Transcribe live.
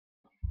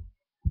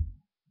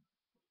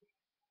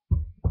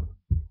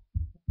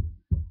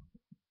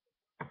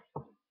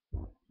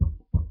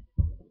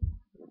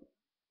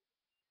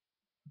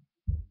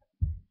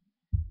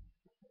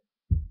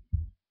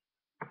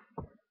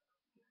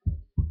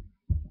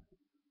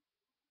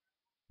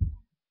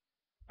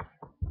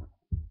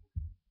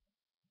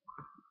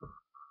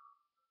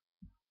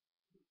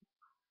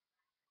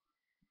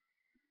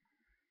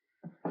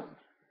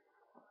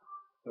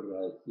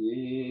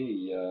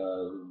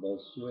Россия,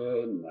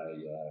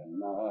 священная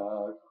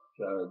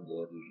наша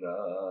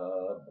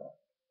держава,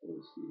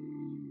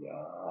 Russia,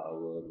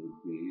 our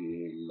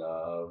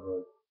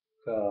beloved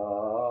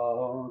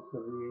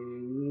country,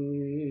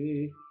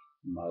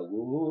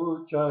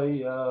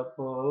 могучая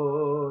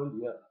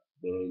поле,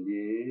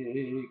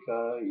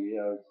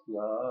 великая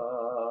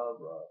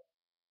слава,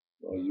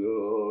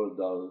 твое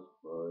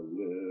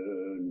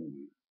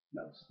достояние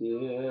на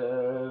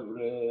все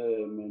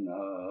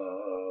времена.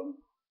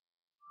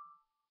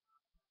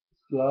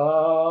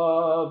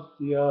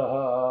 Славься,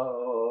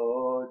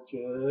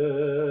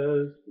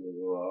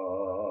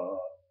 Отечество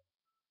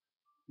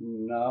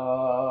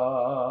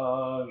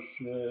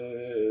наше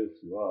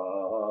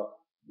свободное.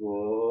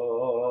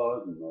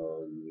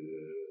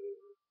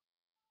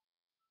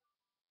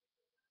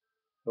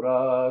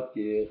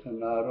 Братьев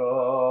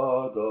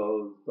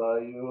народов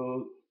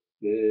союз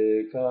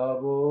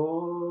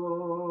вековой.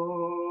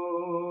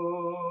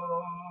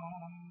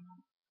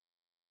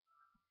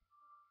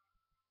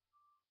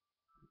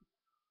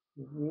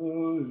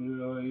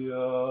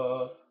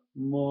 Русская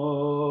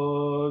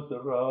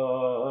мудрость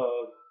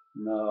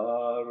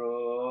народная.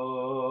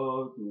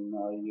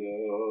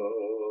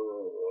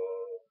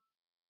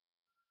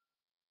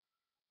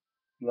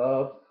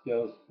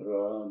 Славься,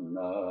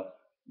 страна,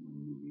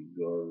 мы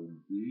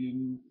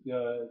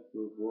гордимся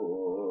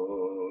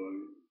тобой.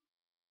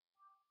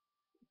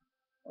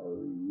 А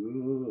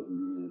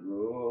южный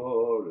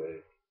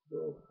море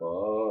до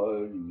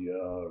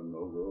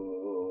полярного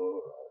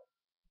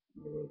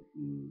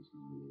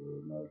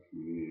Российские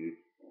наши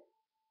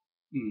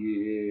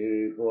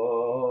и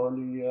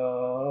воля.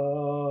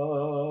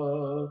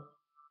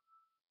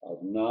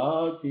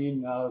 Одна ты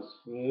на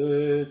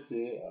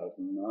свете,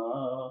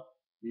 одна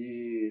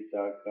ты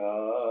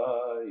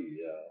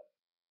такая,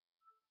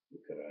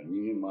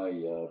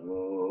 хранимая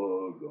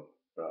Богом,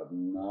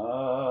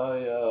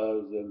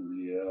 родная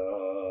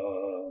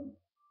земля.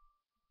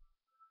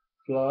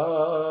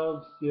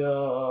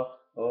 Славься,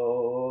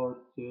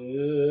 Отечество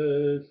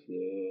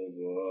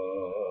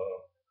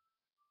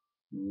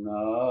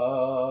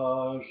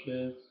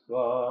наше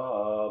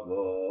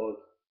свободное.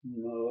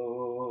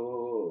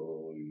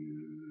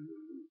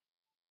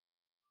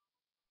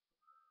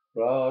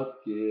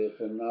 Братьев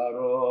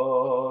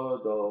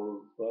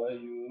народов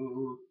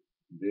союз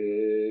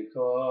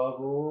вековой.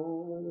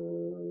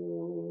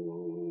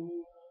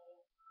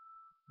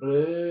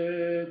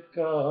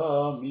 Предками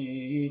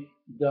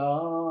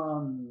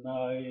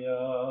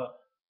данная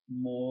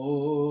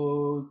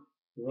мудрость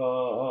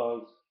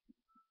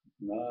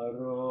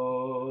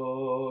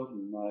народная.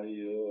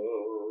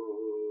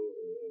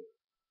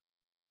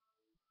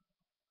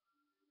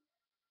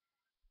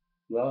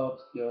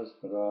 Славься,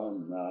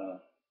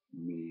 страна,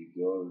 мы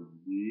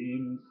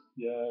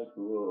гордимся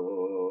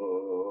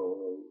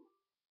тобой.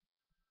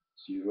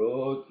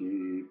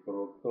 Широкий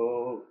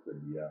проток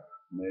для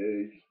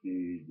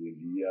мечты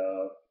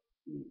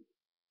девятки,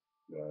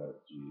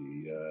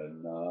 какие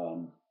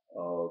нам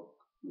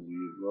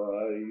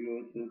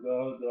открывают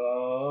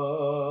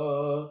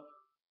года.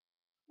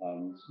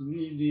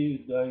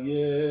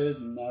 Свидетельствует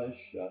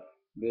наша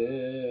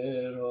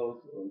вера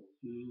в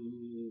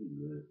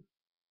Отце.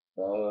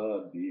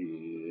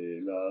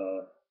 Победа,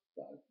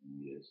 так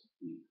есть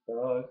и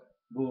так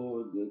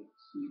будет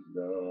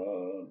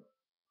всегда.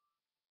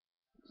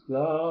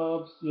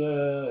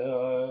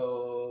 Славься,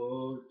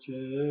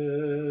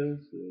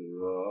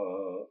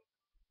 Отечество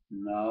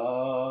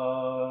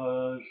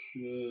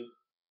наше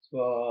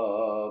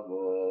свободное.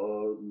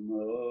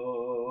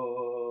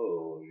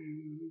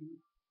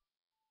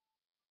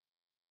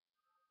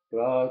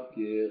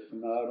 Братьев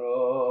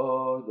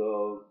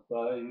народов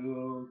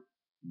союз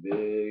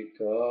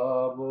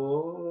вековой.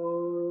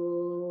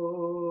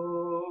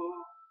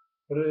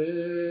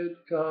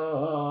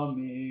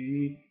 Предками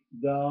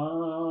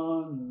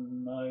данная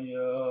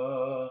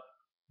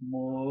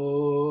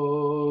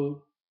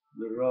мудрость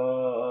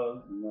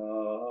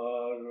народная.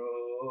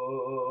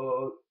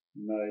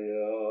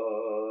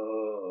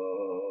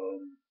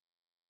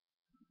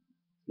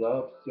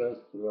 Славься,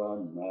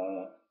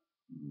 страна,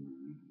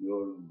 мы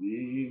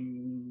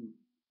гордимся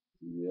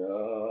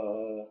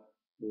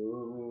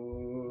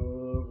тобой.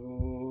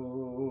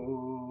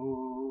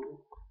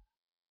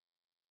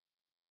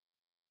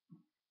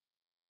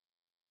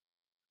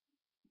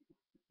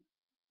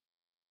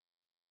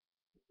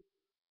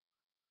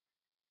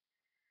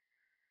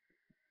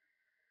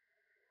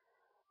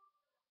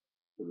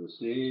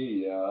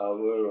 Russia,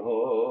 our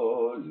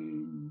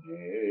holy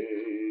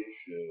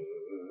nation.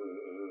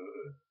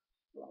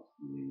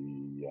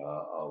 Russia,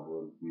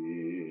 our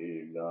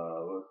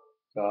beloved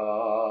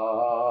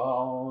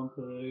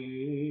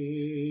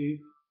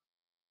country.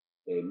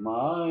 A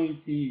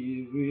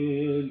mighty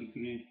will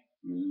great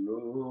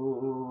glory.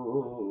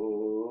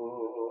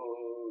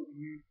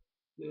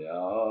 They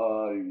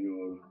are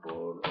yours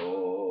for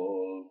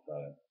all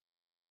time.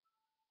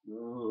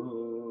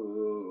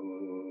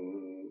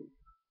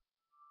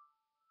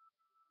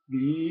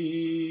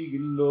 Be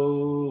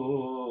glorious.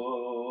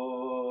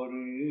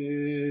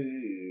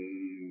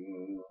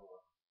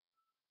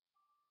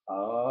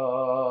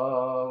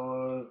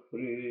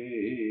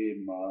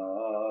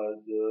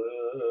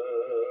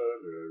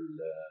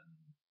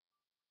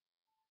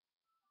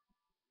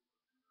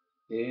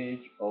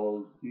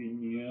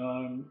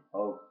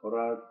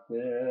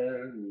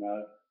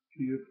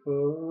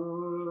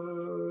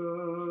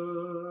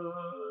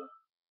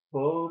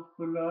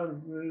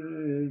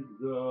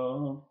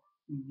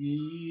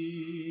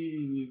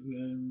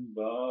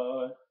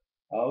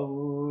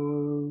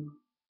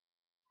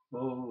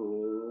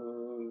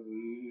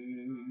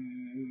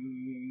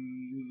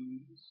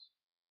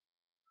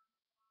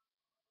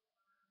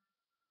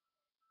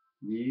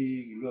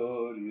 Be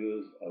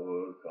glorious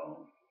our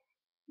country,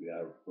 we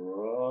are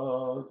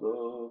proud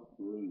of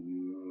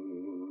you.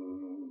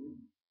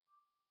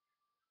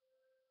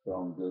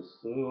 From the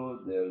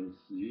southern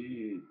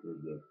sea to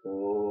the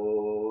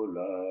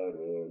polar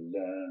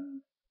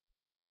land,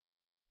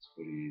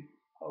 spread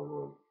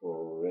our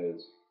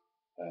forest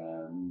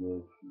and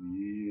the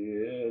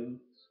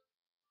fields.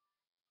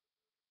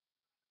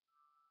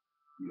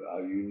 You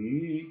are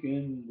unique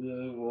in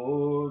the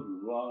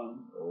world,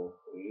 one of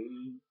a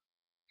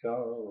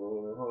kind.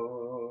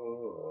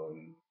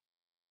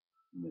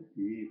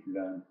 Native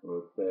land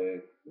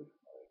protected,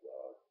 my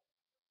God.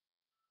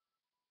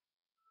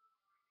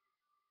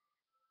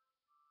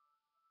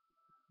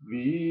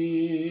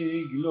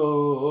 Be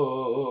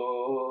glorious,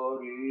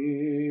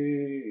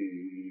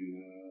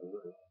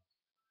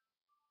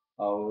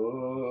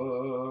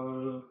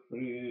 our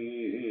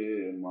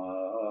free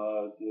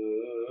motherland.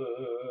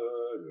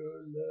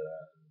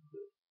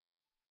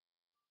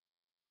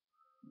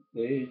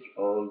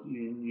 Age-old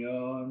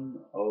union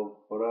of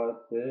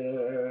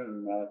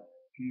fraternal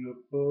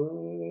people,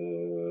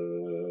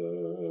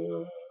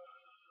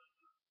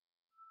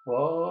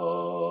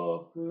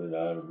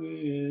 popular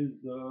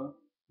wisdom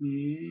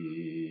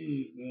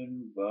given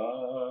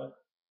by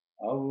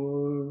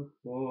our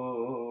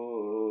forefathers.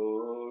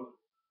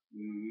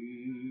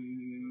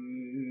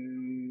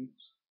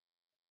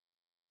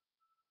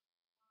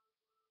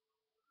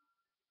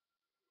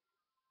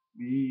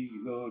 Be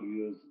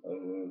glorious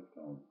our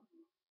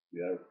country, we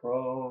are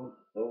proud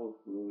of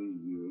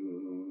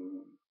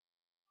you.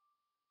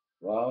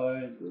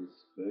 Wide the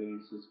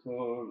spaces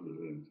for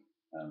living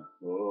and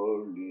for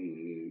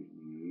living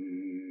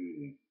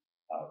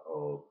are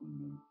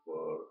opening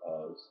for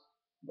us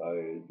by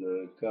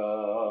the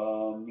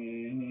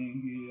coming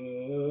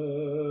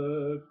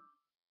year.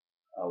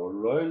 Our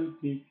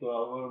loyalty to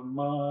our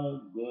motherland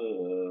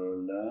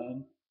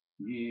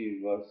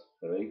give us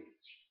strength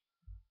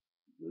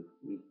that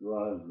it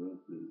was,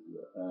 it is,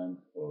 and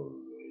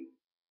always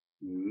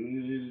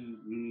will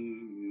be.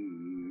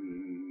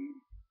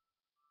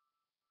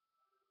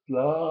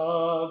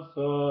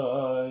 Славься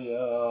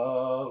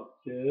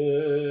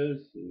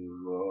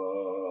Отечество,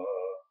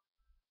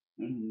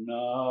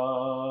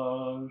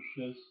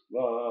 наше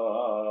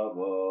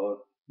славное.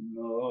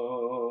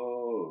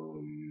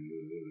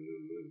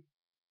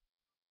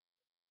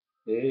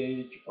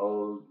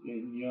 Age-old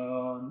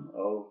union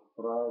of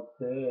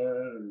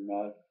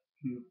fraternal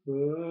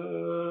people,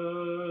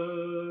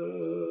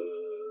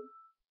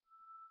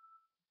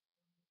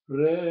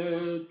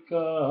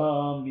 предками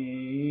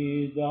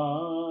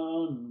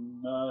данная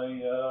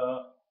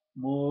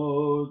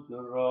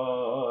мудрость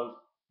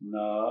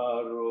народная.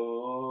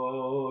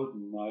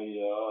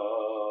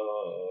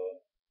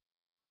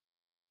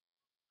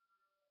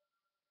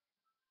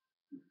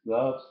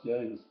 Славься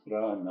и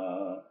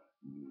страна,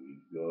 и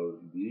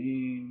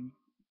гордимся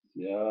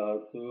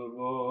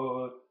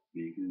тобой.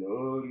 Be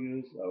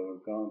glorious, our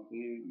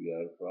country, we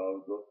are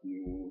proud of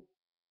you.